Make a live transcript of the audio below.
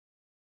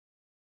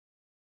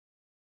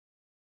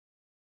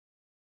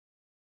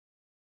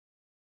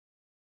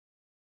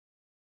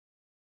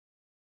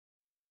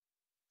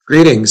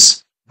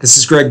Greetings. This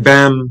is Greg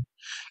Bem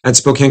at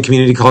Spokane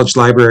Community College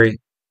Library.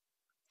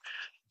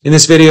 In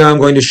this video, I'm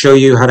going to show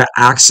you how to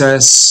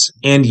access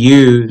and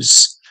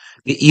use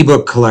the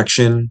eBook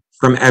collection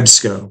from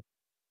EBSCO.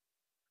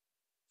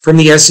 From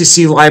the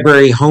SEC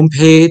Library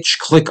homepage,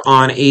 click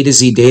on A to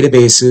Z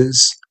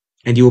Databases,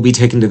 and you will be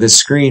taken to this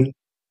screen.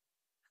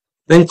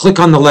 Then click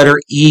on the letter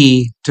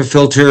E to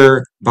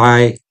filter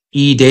by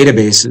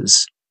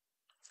eDatabases.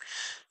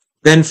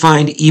 Then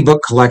find eBook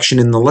collection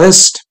in the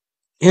list,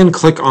 and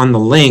click on the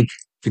link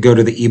to go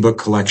to the eBook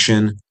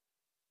collection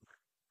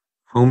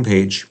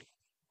homepage.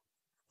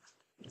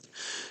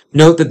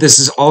 Note that this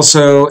is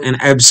also an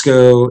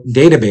EBSCO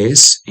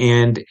database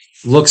and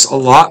looks a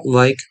lot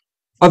like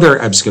other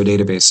EBSCO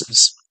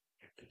databases.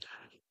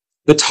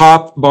 The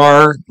top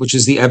bar, which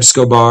is the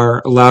EBSCO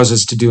bar, allows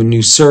us to do a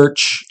new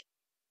search,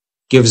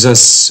 gives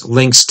us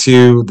links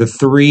to the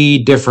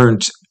 3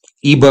 different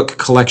eBook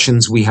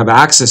collections we have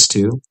access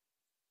to,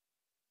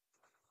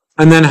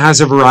 and then has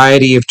a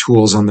variety of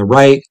tools on the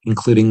right,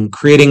 including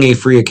creating a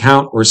free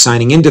account or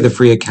signing into the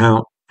free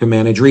account to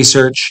manage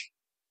research,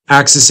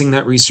 accessing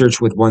that research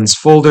with one's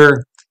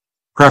folder,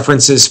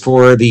 preferences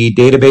for the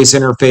database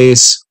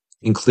interface,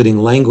 including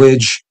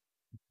language,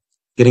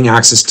 getting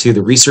access to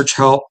the research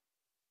help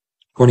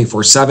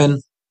 24/7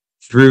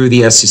 through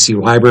the SEC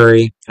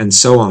Library, and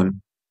so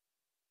on.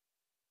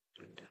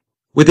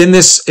 Within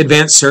this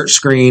advanced search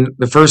screen,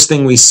 the first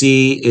thing we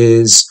see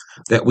is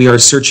that we are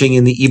searching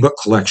in the eBook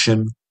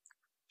collection.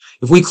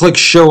 If we click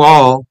Show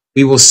All,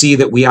 we will see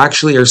that we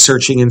actually are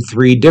searching in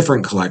 3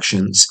 different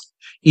collections.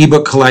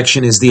 eBook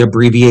collection is the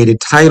abbreviated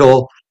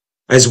title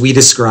as we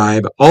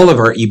describe all of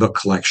our eBook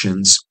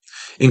collections,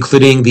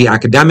 including the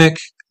academic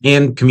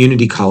and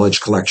community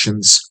college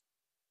collections.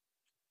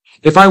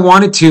 If I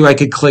wanted to, I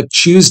could click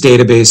Choose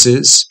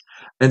Databases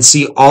and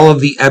see all of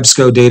the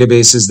EBSCO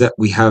databases that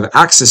we have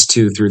access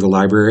to through the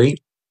library,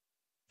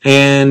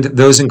 and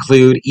those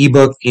include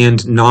eBook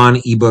and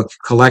non-eBook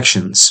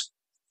collections.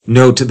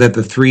 Note that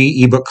the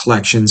 3 eBook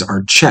collections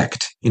are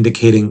checked,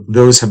 indicating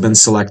those have been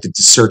selected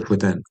to search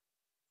within.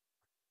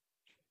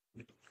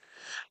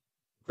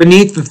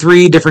 Beneath the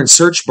 3 different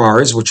search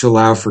bars, which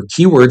allow for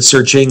keyword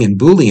searching and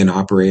Boolean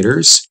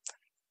operators,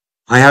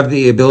 I have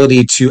the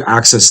ability to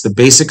access the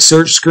basic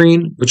search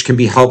screen, which can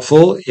be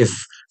helpful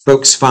if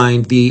folks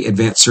find the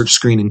advanced search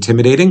screen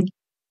intimidating.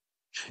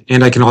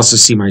 And I can also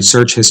see my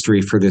search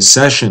history for this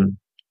session.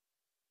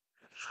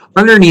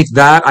 Underneath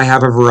that, I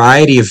have a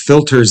variety of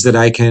filters that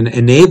I can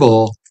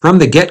enable from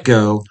the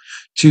get-go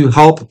to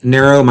help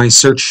narrow my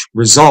search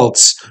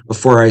results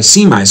before I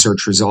see my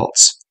search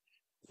results.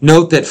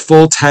 Note that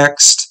full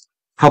text,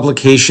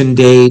 publication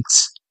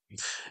dates,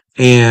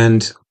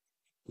 and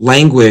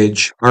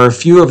language are a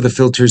few of the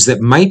filters that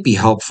might be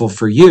helpful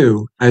for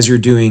you as you're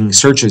doing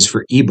searches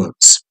for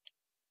ebooks.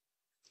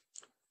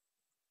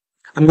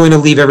 I'm going to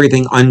leave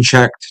everything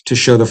unchecked to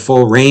show the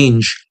full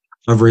range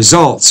of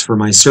results for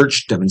my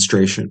search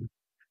demonstration.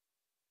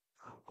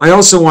 I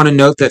also want to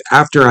note that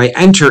after I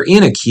enter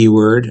in a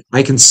keyword,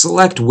 I can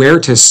select where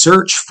to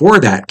search for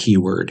that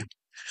keyword.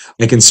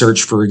 I can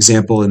search, for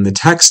example, in the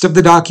text of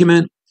the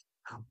document,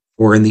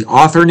 or in the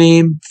author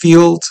name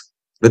field,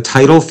 the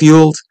title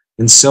field,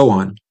 and so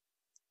on.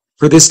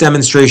 For this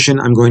demonstration,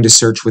 I'm going to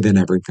search within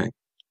everything.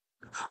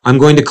 I'm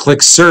going to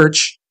click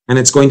Search, and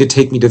it's going to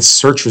take me to the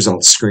search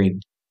results screen.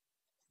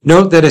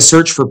 Note that a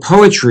search for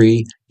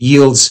poetry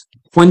yields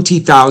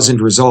 20,000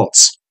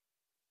 results.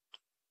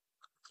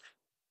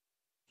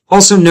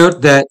 Also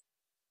note that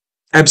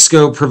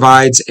EBSCO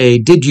provides a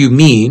Did You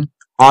Mean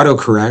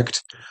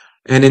autocorrect,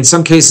 and in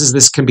some cases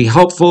this can be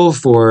helpful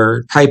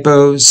for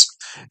typos,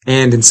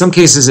 and in some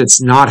cases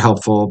it's not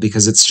helpful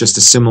because it's just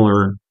a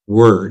similar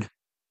word.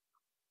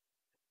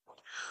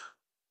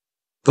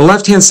 The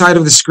left-hand side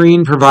of the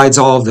screen provides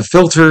all of the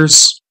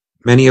filters,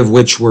 many of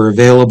which were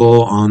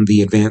available on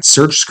the advanced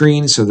search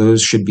screen, so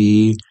those should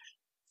be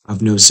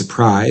of no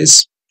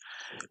surprise.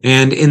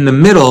 And in the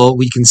middle,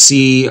 we can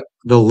see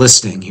the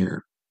listing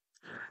here.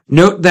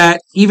 Note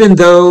that even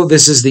though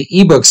this is the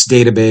eBooks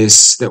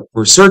database that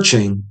we're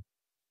searching,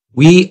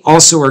 we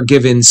also are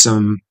given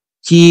some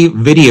key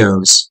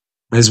videos,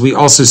 as we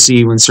also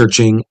see when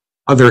searching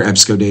other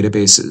EBSCO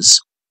databases.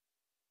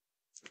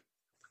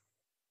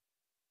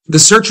 The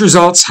search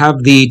results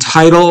have the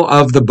title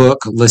of the book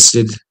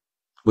listed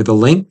with a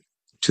link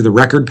to the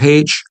record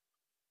page,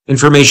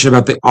 information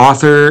about the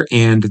author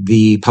and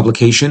the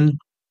publication,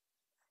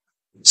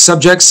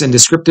 subjects and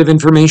descriptive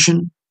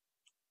information,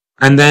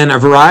 and then a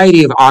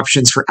variety of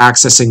options for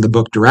accessing the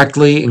book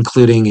directly,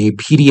 including a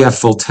PDF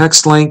full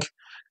text link,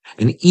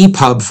 an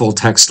EPUB full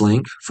text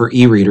link for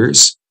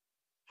e-readers,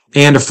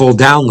 and a full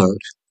download.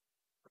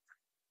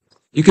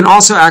 You can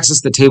also access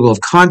the table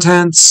of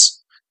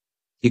contents.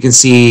 You can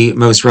see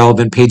most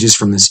relevant pages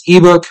from this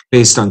ebook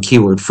based on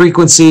keyword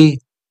frequency.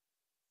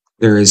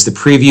 There is the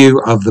preview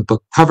of the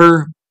book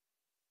cover.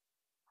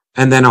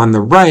 And then on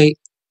the right,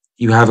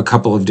 you have a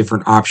couple of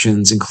different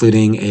options,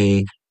 including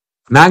a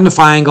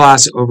magnifying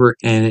glass over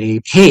a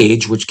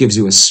page, which gives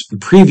you a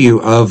preview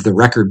of the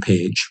record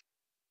page.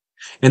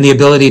 and the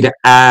ability to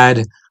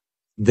add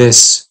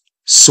this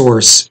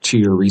source to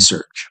your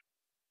research.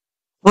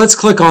 Let's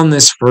click on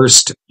this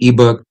first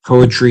ebook,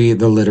 Poetry,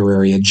 the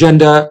Literary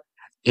Agenda,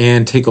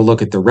 and take a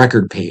look at the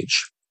record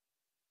page.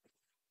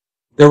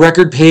 The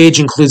record page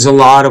includes a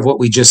lot of what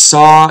we just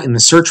saw in the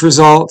search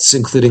results,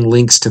 including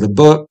links to the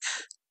book,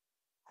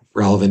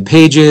 relevant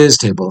pages,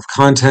 table of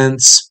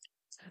contents.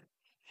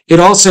 It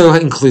also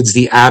includes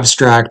the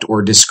abstract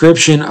or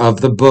description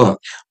of the book,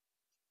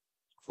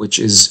 which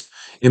is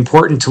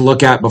important to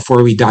look at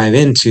before we dive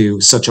into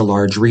such a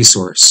large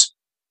resource.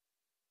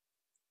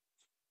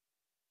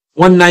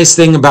 One nice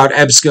thing about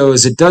EBSCO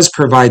is it does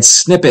provide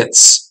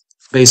snippets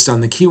based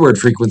on the keyword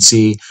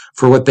frequency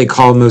for what they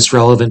call most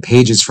relevant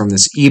pages from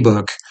this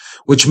ebook,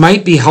 which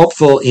might be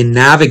helpful in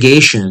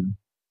navigation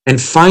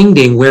and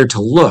finding where to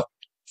look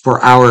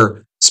for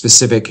our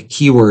specific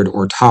keyword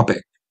or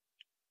topic.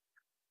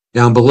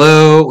 Down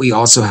below, we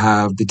also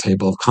have the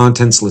table of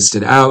contents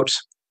listed out.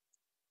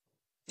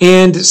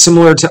 And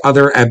similar to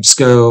other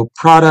EBSCO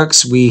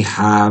products, we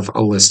have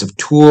a list of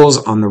tools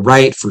on the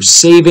right for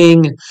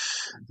saving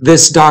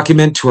this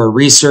document to our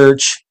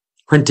research,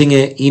 printing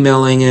it,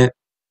 emailing it,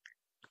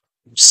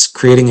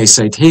 creating a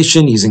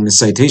citation using the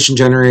citation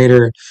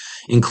generator,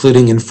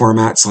 including in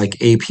formats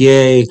like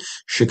APA,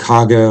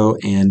 Chicago,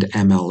 and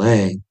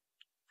MLA.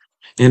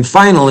 And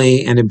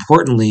finally, and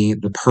importantly,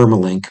 the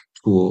permalink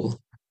tool.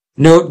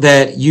 Note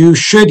that you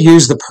should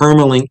use the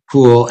permalink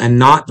tool and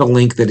not the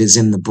link that is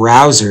in the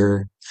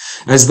browser,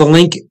 as the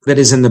link that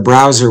is in the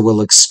browser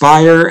will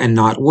expire and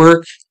not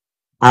work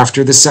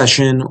after the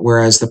session,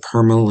 whereas the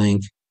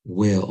permalink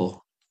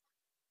will.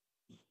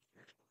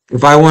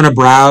 If I want to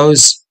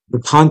browse the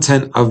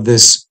content of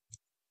this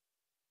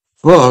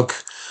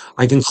book,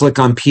 I can click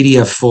on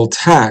PDF full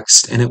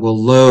text and it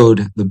will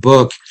load the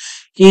book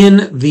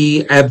in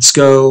the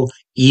EBSCO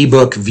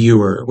eBook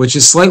viewer, which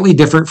is slightly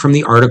different from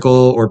the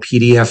article or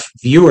PDF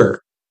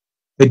viewer.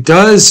 It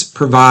does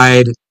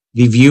provide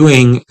the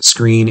viewing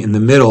screen in the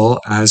middle,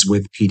 as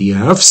with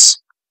PDFs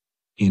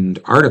and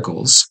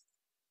articles.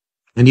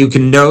 And you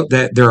can note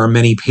that there are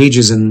many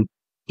pages in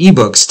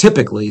ebooks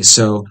typically,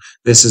 so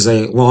this is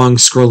a long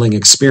scrolling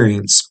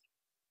experience.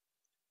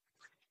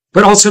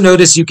 But also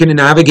notice you can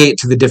navigate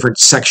to the different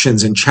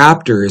sections and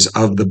chapters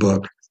of the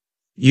book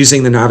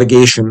using the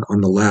navigation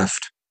on the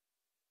left.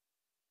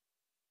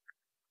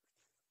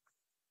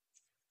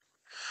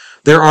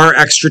 There are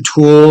extra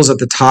tools at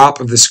the top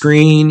of the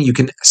screen. You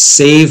can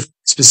save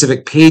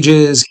specific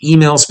pages,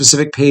 email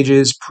specific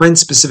pages, print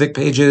specific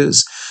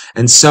pages,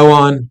 and so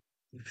on.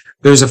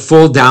 There's a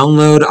full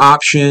download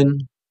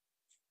option.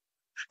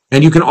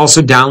 And you can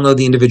also download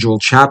the individual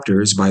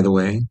chapters, by the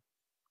way.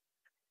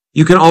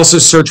 You can also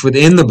search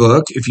within the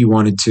book if you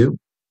wanted to.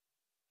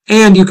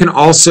 And you can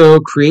also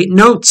create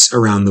notes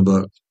around the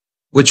book,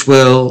 which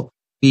will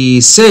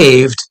be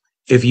saved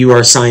if you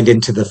are signed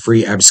into the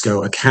free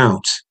EBSCO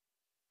account.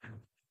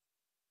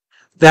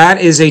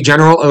 That is a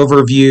general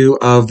overview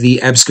of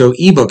the EBSCO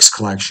eBooks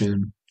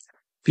collection.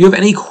 If you have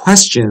any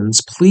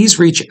questions, please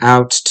reach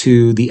out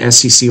to the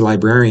SCC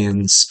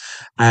librarians,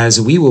 as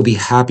we will be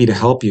happy to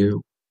help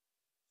you.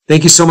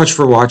 Thank you so much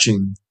for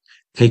watching.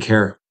 Take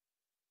care.